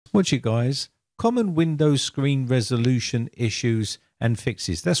What you guys, common Windows screen resolution issues and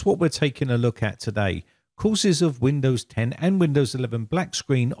fixes. That's what we're taking a look at today. Causes of Windows 10 and Windows 11 black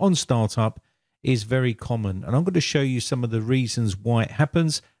screen on startup is very common, and I'm going to show you some of the reasons why it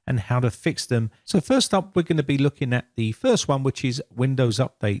happens and how to fix them. So first up, we're going to be looking at the first one, which is Windows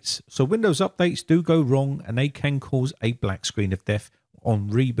updates. So Windows updates do go wrong and they can cause a black screen of death on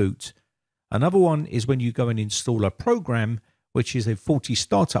reboot. Another one is when you go and install a program which is a faulty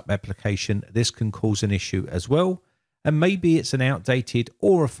startup application. This can cause an issue as well. And maybe it's an outdated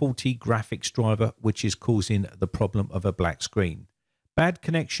or a faulty graphics driver which is causing the problem of a black screen. Bad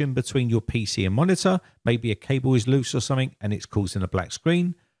connection between your PC and monitor, maybe a cable is loose or something and it's causing a black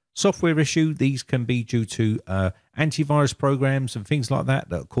screen. Software issue, these can be due to antivirus programs and things like that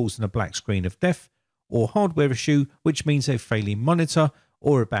are causing a black screen of death. Or hardware issue, which means a failing monitor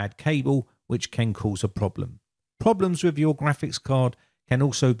or a bad cable, which can cause a problem. Problems with your graphics card can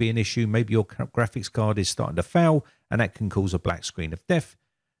also be an issue. Maybe your graphics card is starting to fail and that can cause a black screen of death.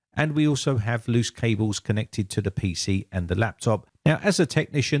 And we also have loose cables connected to the PC and the laptop. Now, as a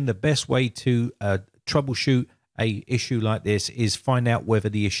technician, the best way to troubleshoot a issue like this is find out whether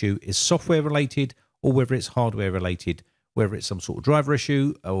the issue is software related or whether it's hardware related, whether it's some sort of driver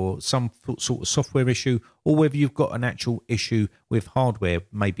issue or some sort of software issue, or whether you've got an actual issue with hardware.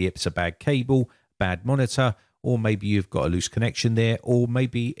 Maybe it's a bad cable, bad monitor, or maybe you've got a loose connection there, or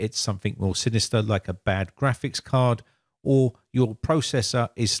maybe it's something more sinister like a bad graphics card, or your processor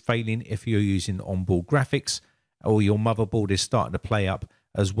is failing if you're using onboard graphics, or your motherboard is starting to play up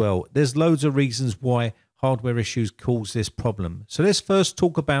as well. There's loads of reasons why hardware issues cause this problem. So let's first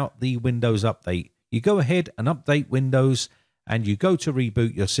talk about the Windows update. You go ahead and update Windows and you go to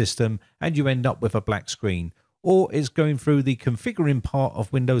reboot your system and you end up with a black screen. Or it's going through the configuring part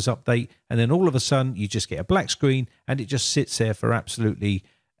of Windows Update and then all of a sudden you just get a black screen and it just sits there for absolutely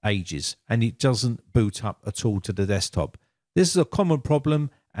ages and it doesn't boot up at all to the desktop. This is a common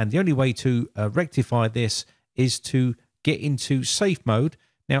problem, and the only way to rectify this is to get into safe mode.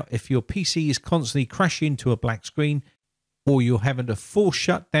 Now, if your PC is constantly crashing to a black screen or you're having to force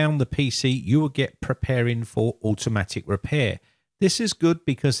shut down the PC, you will get preparing for automatic repair. This is good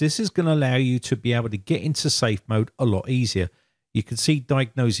because this is going to allow you to be able to get into safe mode a lot easier. You can see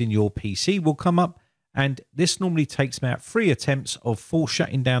diagnosing your PC will come up, and this normally takes about 3 attempts of force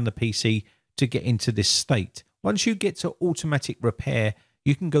shutting down the PC to get into this state. Once you get to automatic repair,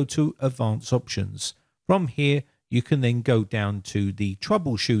 you can go to advanced options. From here, you can then go down to the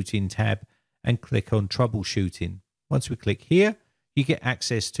troubleshooting tab and click on troubleshooting. Once we click here, you get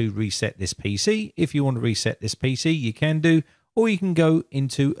access to reset this PC. If you want to reset this PC, you can do, or you can go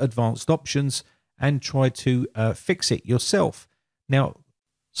into advanced options and try to fix it yourself. Now,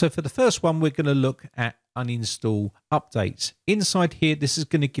 so for the first one, we're going to look at uninstall updates. Inside here, this is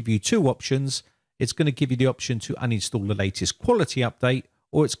going to give you 2 options. It's going to give you the option to uninstall the latest quality update,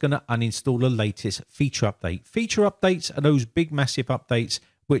 or it's going to uninstall the latest feature update. Feature updates are those big, massive updates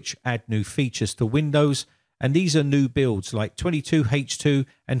which add new features to Windows. And these are new builds like 22H2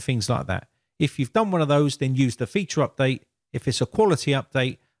 and things like that. If you've done one of those, then use the feature update. If it's a quality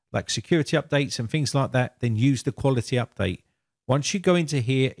update, like security updates and things like that, then use the quality update. Once you go into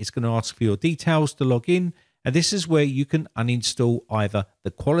here, it's going to ask for your details to log in. And this is where you can uninstall either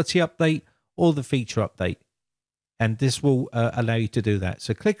the quality update or the feature update. And this will allow you to do that.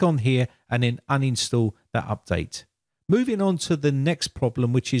 So click on here and then uninstall that update. Moving on to the next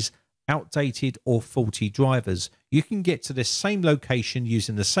problem, which is outdated or faulty drivers. You can get to the same location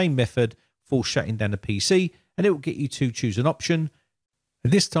using the same method for shutting down a PC, and it will get you to choose an option.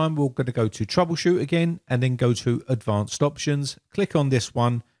 And this time we're going to go to troubleshoot again and then go to advanced options. Click on this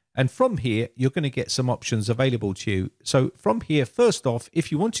one, and from here you're going to get some options available to you. So from here, first off,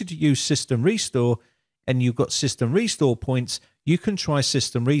 if you wanted to use system restore and you've got system restore points, you can try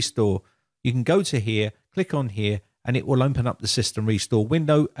system restore. You can go to here, click on here, and it will open up the system restore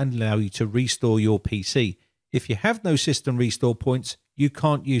window and allow you to restore your PC. If you have no system restore points, you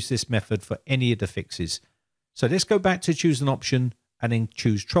can't use this method for any of the fixes. So let's go back to choose an option and then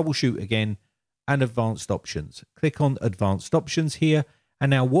choose troubleshoot again and advanced options. Click on advanced options here. And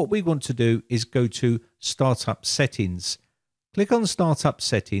now what we want to do is go to startup settings. Click on startup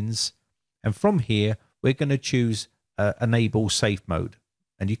settings. And from here, we're going to choose enable safe mode.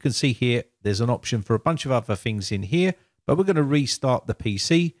 And you can see here, there's an option for a bunch of other things in here, but we're going to restart the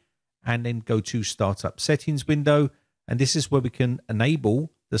PC and then go to startup settings window. And this is where we can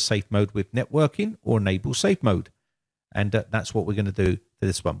enable the safe mode with networking or enable safe mode. And that's what we're going to do for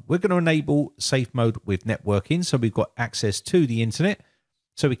this one. We're going to enable safe mode with networking. So we've got access to the internet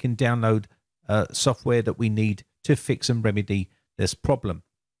so we can download software that we need to fix and remedy this problem.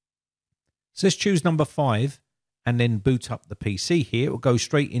 So let's choose number 5 and then boot up the PC here. It will go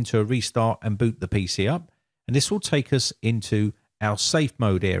straight into a restart and boot the PC up. And this will take us into our safe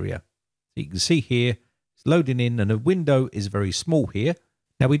mode area. So you can see here, it's loading in and the window is very small here.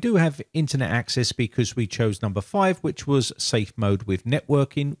 Now we do have internet access because we chose number 5, which was safe mode with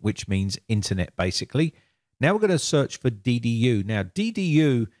networking, which means internet basically. Now we're going to search for DDU. Now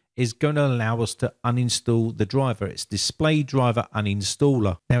DDU is going to allow us to uninstall the driver. It's display driver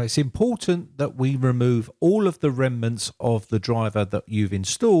uninstaller. Now it's important that we remove all of the remnants of the driver that you've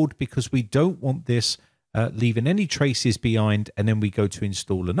installed because we don't want this leaving any traces behind, and then we go to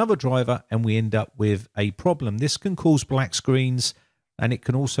install another driver and we end up with a problem. This can cause black screens and it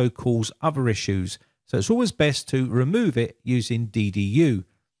can also cause other issues. So it's always best to remove it using DDU.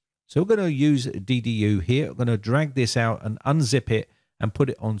 So we're going to use DDU here. We're going to drag this out and unzip it and put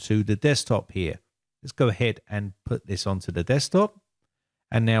it onto the desktop here. Let's go ahead and put this onto the desktop.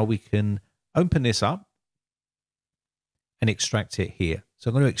 And now we can open this up and extract it here. So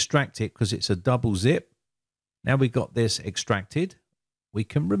I'm going to extract it because it's a double zip. Now we've got this extracted. We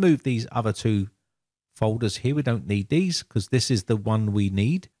can remove these other 2 folders here. We don't need these because this is the one we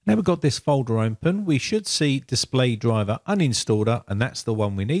need. Now we've got this folder open. We should see display driver uninstaller, and that's the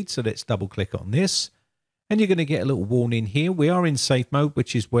one we need. So let's double click on this. And you're going to get a little warning here. We are in safe mode,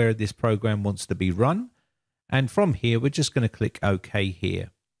 which is where this program wants to be run. And from here, we're just going to click OK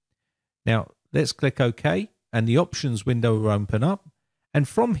here. Now let's click OK and the options window will open up. And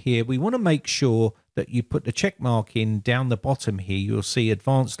from here, we want to make sure that you put the check mark in down the bottom here. You'll see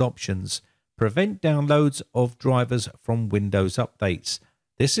advanced options. Prevent downloads of drivers from Windows updates.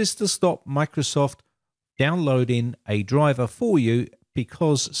 This is to stop Microsoft downloading a driver for you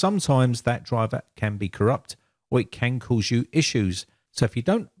because sometimes that driver can be corrupt or it can cause you issues. So if you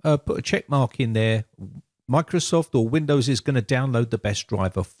don't put a check mark in there, Microsoft or Windows is going to download the best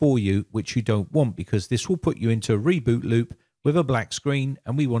driver for you, which you don't want because this will put you into a reboot loop with a black screen,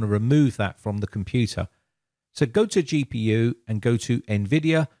 and we want to remove that from the computer. So go to GPU and go to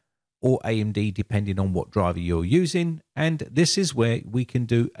NVIDIA or AMD, depending on what driver you're using. And this is where we can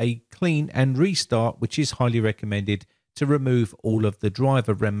do a clean and restart, which is highly recommended to remove all of the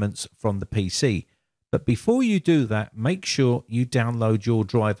driver remnants from the PC. But before you do that, make sure you download your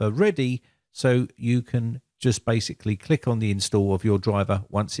driver ready so you can just basically click on the install of your driver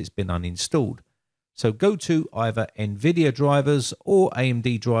once it's been uninstalled. So go to either NVIDIA drivers or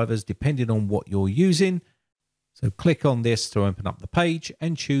AMD drivers, depending on what you're using. So click on this to open up the page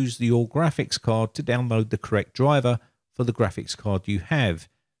and choose your graphics card to download the correct driver for the graphics card you have.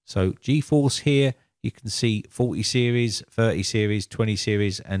 So GeForce here, you can see 40 series, 30 series, 20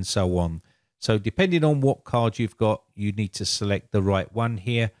 series, and so on. So depending on what card you've got, you need to select the right one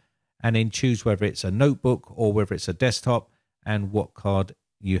here and then choose whether it's a notebook or whether it's a desktop and what card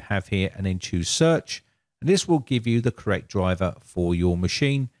you have here, and then choose search. And this will give you the correct driver for your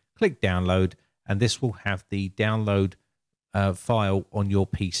machine. Click download and this will have the download file on your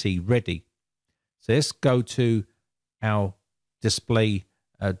PC ready. So let's go to our display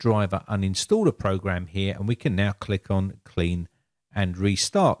driver uninstaller program here, and we can now click on clean and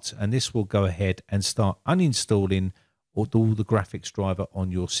restart, and this will go ahead and start uninstalling all the graphics driver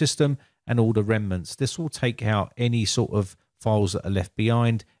on your system and all the remnants. This will take out any sort of files that are left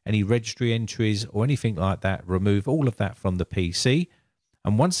behind, any registry entries or anything like that, remove all of that from the PC.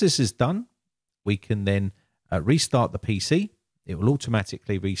 And once this is done, we can then restart the PC. It will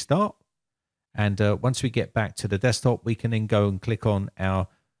automatically restart. And once we get back to the desktop, we can then go and click on our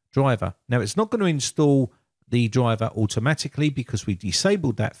driver. Now, it's not going to install the driver automatically because we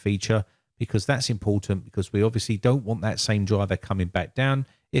disabled that feature, because that's important, because we obviously don't want that same driver coming back down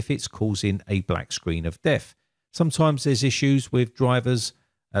if it's causing a black screen of death. Sometimes there's issues with drivers,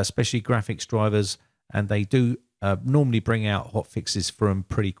 especially graphics drivers, and they do normally bring out hot fixes for them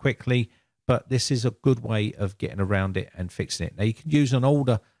pretty quickly, but this is a good way of getting around it and fixing it. Now, you can use an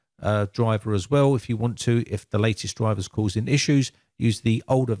older driver as well if you want to. If the latest driver is causing issues, use the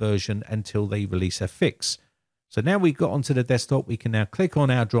older version until they release a fix. So now we've got onto the desktop, we can now click on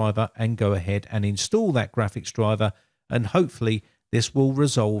our driver and go ahead and install that graphics driver, and hopefully this will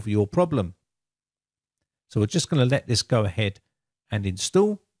resolve your problem. So we're just going to let this go ahead and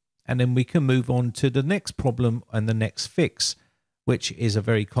install, and then we can move on to the next problem and the next fix, which is a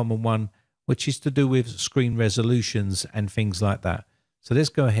very common one, which is to do with screen resolutions and things like that. So let's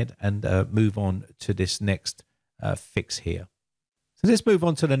go ahead and move on to this next fix here. So let's move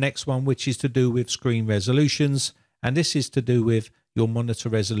on to the next one, which is to do with screen resolutions. And this is to do with your monitor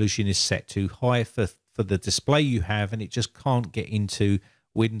resolution is set too high for the display you have, and it just can't get into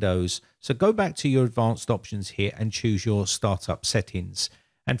Windows. So go back to your advanced options here and choose your startup settings.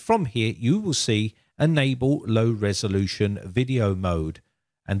 And from here, you will see Enable Low Resolution Video Mode.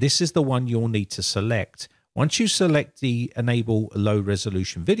 And this is the one you'll need to select. Once you select the Enable Low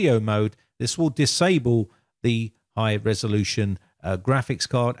Resolution Video Mode, this will disable the high resolution graphics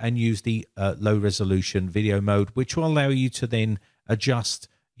card and use the low resolution video mode, which will allow you to then adjust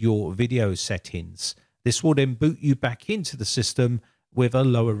your video settings. This will then boot you back into the system with a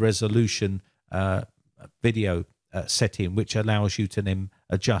lower resolution video setting, which allows you to then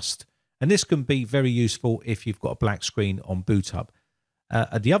adjust. And this can be very useful if you've got a black screen on boot up.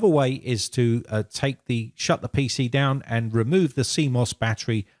 The other way is to shut the PC down and remove the CMOS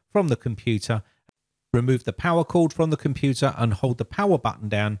battery from the computer. Remove the power cord from the computer and hold the power button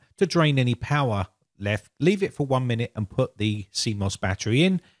down to drain any power left. Leave it for 1 minute and put the CMOS battery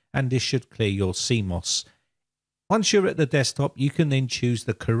in, and this should clear your CMOS. Once you're at the desktop, you can then choose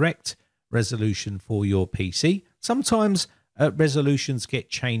the correct resolution for your PC. Sometimes resolutions get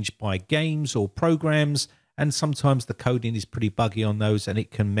changed by games or programs, and sometimes the coding is pretty buggy on those and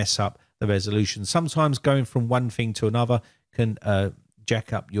it can mess up the resolution. Sometimes going from one thing to another can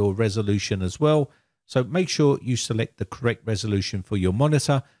jack up your resolution as well. So make sure you select the correct resolution for your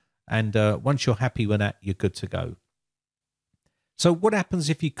monitor, and once you're happy with that, you're good to go. So what happens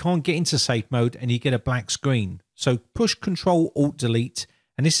if you can't get into safe mode and you get a black screen? So push Control-Alt-Delete,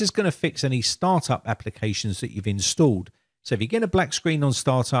 and this is going to fix any startup applications that you've installed. So if you get a black screen on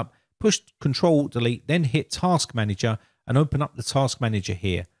startup, push Control-Delete, then hit Task Manager and open up the Task Manager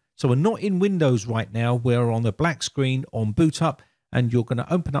here. So we're not in Windows right now, we're on the black screen on boot up, and you're going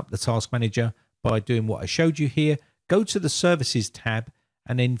to open up the Task Manager by doing what I showed you here. Go to the Services tab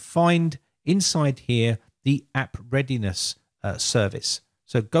and then find inside here the App Readiness service.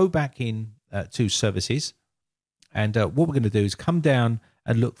 So go back in to Services, and what we're going to do is come down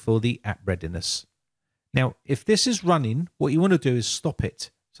and look for the App Readiness. Now, if this is running, what you want to do is stop it.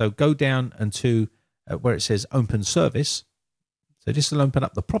 So go down and to where it says Open Service. So this will open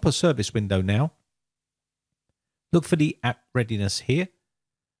up the proper service window now. Look for the App Readiness here.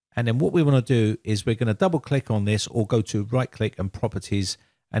 And then what we want to do is we're going to double click on this, or go to right click and Properties,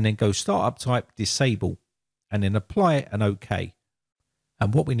 and then go Startup Type Disable, and then apply it and OK.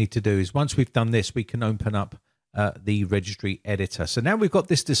 And what we need to do is once we've done this, we can open up the registry editor. So now we've got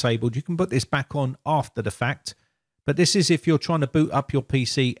this disabled. You can put this back on after the fact, but this is if you're trying to boot up your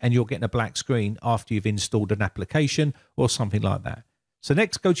PC and you're getting a black screen after you've installed an application or something like that. So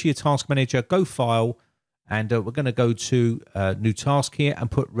next, go to your Task Manager, go File, and we're going to go to New Task here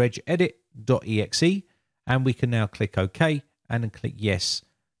and put regedit.exe, and we can now click OK and then click Yes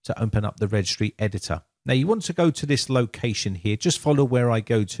to open up the registry editor. Now you want to go to this location here. Just follow where I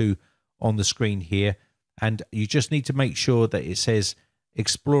go to on the screen here, and you just need to make sure that it says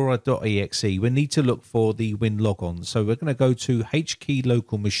explorer.exe. We need to look for the WinLogon. So we're going to go to HKey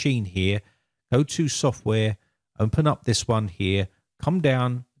Local Machine here, go to Software, open up this one here, come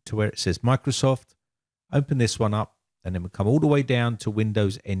down to where it says Microsoft, open this one up, and then we'll come all the way down to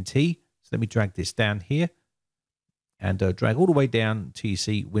Windows NT. So let me drag this down here and drag all the way down till you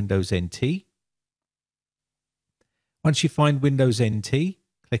see Windows NT. Once you find Windows NT,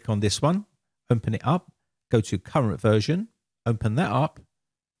 click on this one, open it up, go to current version, open that up,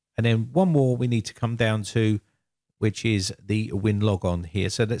 and then one more we need to come down to, which is the WinLogon here.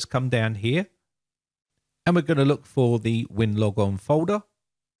 So let's come down here, and we're going to look for the WinLogon folder.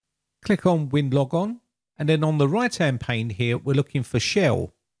 Click on WinLogon, and then on the right-hand pane here, we're looking for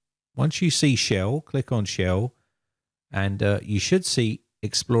Shell. Once you see Shell, click on Shell, and you should see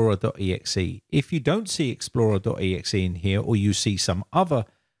Explorer.exe. If you don't see Explorer.exe in here, or you see some other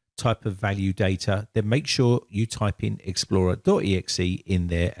type of value data, then make sure you type in Explorer.exe in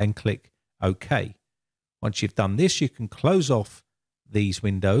there and click OK. Once you've done this, you can close off these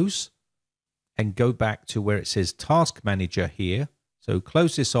windows and go back to where it says Task Manager here. So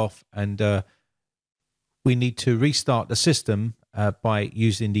close this off, and we need to restart the system by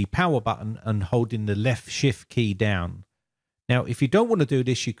using the power button and holding the left shift key down. Now, if you don't want to do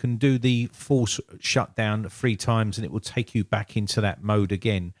this, you can do the force shutdown 3 times and it will take you back into that mode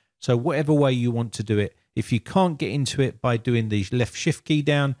again. So whatever way you want to do it, if you can't get into it by doing the left shift key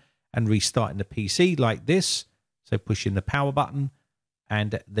down and restarting the PC like this, so pushing the power button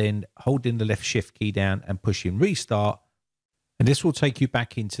and then holding the left shift key down and pushing restart, and this will take you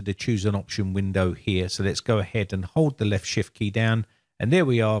back into the choose an option window here. So let's go ahead and hold the left shift key down, and there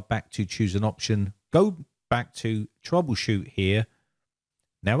we are, back to choose an option. Go back to troubleshoot here.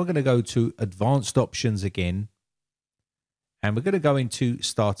 Now we're going to go to advanced options again, and we're going to go into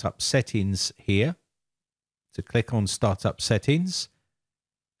startup settings here. So click on startup settings,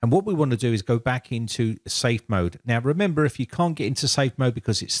 And what we want to do is go back into safe mode. Now, remember, if you can't get into safe mode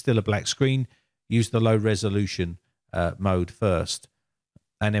because it's still a black screen, use the low resolution mode first.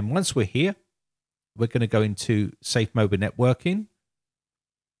 And then once we're here, we're going to go into safe mode with networking.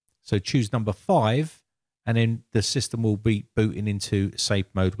 So choose number 5, and then the system will be booting into safe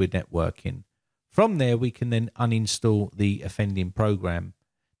mode with networking. From there, we can then uninstall the offending program.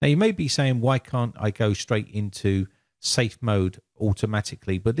 Now, you may be saying, why can't I go straight into safe mode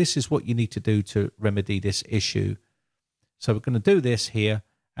automatically? But this is what you need to do to remedy this issue. So we're going to do this here.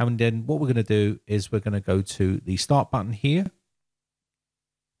 And then what we're going to do is we're going to go to the start button here.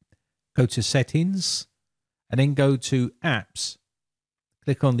 Go to settings. And then go to apps.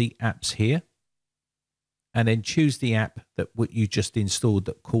 Click on the apps here. And then choose the app that what you just installed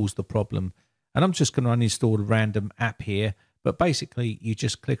that caused the problem. And I'm just going to uninstall a random app here. But basically, you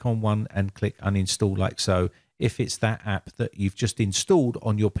just click on one and click uninstall like so. If it's that app that you've just installed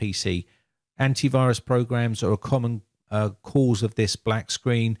on your PC. Antivirus programs are a common cause of this black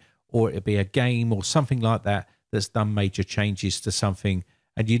screen, or it'll be a game or something like that that's done major changes to something.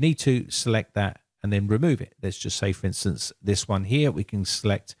 And you need to select that and then remove it. Let's just say, for instance, this one here, we can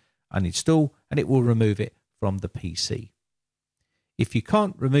select uninstall and it will remove it from the PC. If you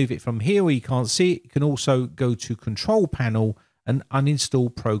can't remove it from here or you can't see it, you can also go to Control Panel and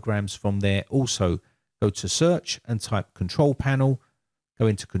uninstall programs from there. Also, go to Search and type Control Panel, go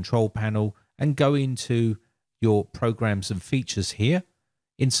into Control Panel and go into your programs and features here.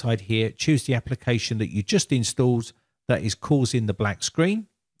 Inside here, choose the application that you just installed that is causing the black screen.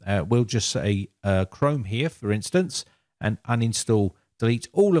 We'll just say Chrome here, for instance, and uninstall, delete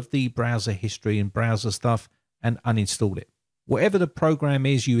all of the browser history and browser stuff and uninstall it. Whatever the program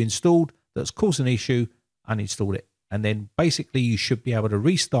is you installed that's caused an issue, uninstall it. And then basically you should be able to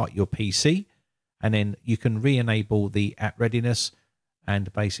restart your PC, and then you can re-enable the app readiness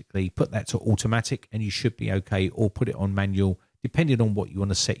and basically put that to automatic, and you should be okay, or put it on manual, depending on what you want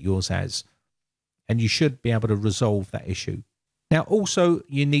to set yours as. And you should be able to resolve that issue. Now, also,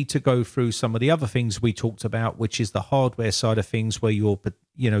 you need to go through some of the other things we talked about, which is the hardware side of things, where you're,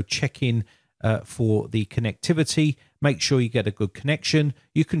 checking for the connectivity. Make sure you get a good connection.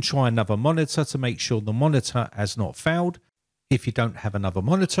 You can try another monitor to make sure the monitor has not failed. If you don't have another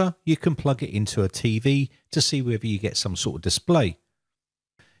monitor, you can plug it into a TV to see whether you get some sort of display.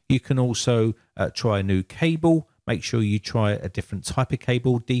 You can also try a new cable. Make sure you try a different type of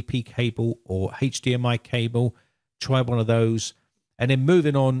cable, DP cable or HDMI cable. Try one of those. And then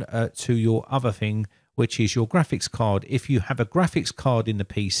moving on to your other thing, which is your graphics card. If you have a graphics card in the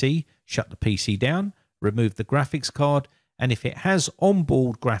PC, shut the PC down, remove the graphics card. And if it has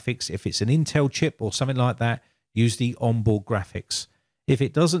onboard graphics, if it's an Intel chip or something like that, use the onboard graphics. If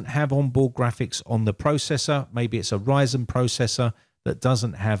it doesn't have onboard graphics on the processor, maybe it's a Ryzen processor that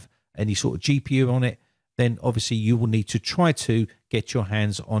doesn't have any sort of GPU on it, then obviously you will need to try to get your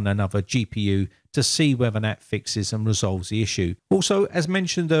hands on another GPU to see whether that fixes and resolves the issue. Also, as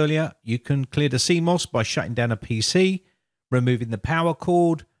mentioned earlier, you can clear the CMOS by shutting down a PC, removing the power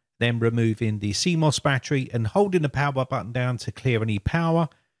cord, then removing the CMOS battery and holding the power button down to clear any power.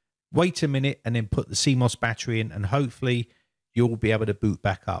 Wait a minute and then put the CMOS battery in, and hopefully you'll be able to boot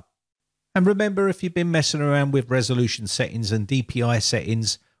back up. And remember, if you've been messing around with resolution settings and DPI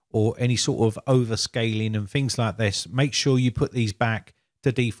settings or any sort of overscaling and things like this, make sure you put these back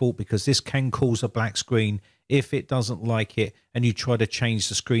to default, because this can cause a black screen if it doesn't like it and you try to change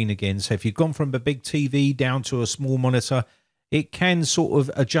the screen again. So if you've gone from a big TV down to a small monitor, it can sort of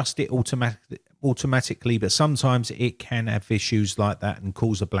adjust it automatically, but sometimes it can have issues like that and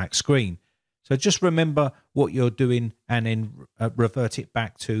cause a black screen. So just remember what you're doing and then revert it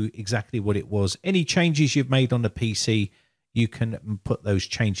back to exactly what it was. Any changes you've made on the PC, you can put those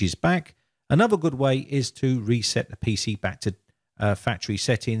changes back. Another good way is to reset the PC back to factory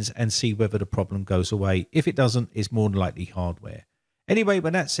settings and see whether the problem goes away. If it doesn't, it's more than likely hardware. Anyway,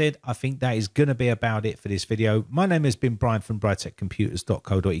 with that said, I think that is going to be about it for this video. My name has been Brian from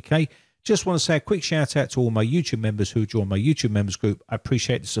briteccomputers.co.uk. Just want to say a quick shout out to all my YouTube members who joined my YouTube members group. I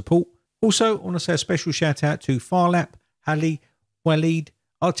appreciate the support. Also, I want to say a special shout out to Farlap, Halley, Waleed,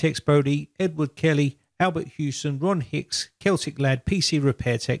 RTX Brody, Edward Kelly, Albert Hewson, Ron Hicks, Celtic Lad, PC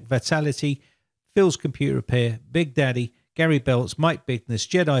Repair Tech, Vitality, Phil's Computer Repair, Big Daddy, Gary Belts, Mike Bigness,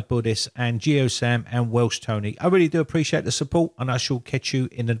 Jedi Buddhist, and Geo Sam and Welsh Tony. I really do appreciate the support, and I shall catch you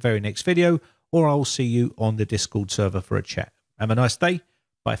in the very next video, or I'll see you on the Discord server for a chat. Have a nice day.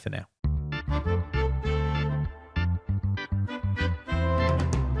 Bye for now.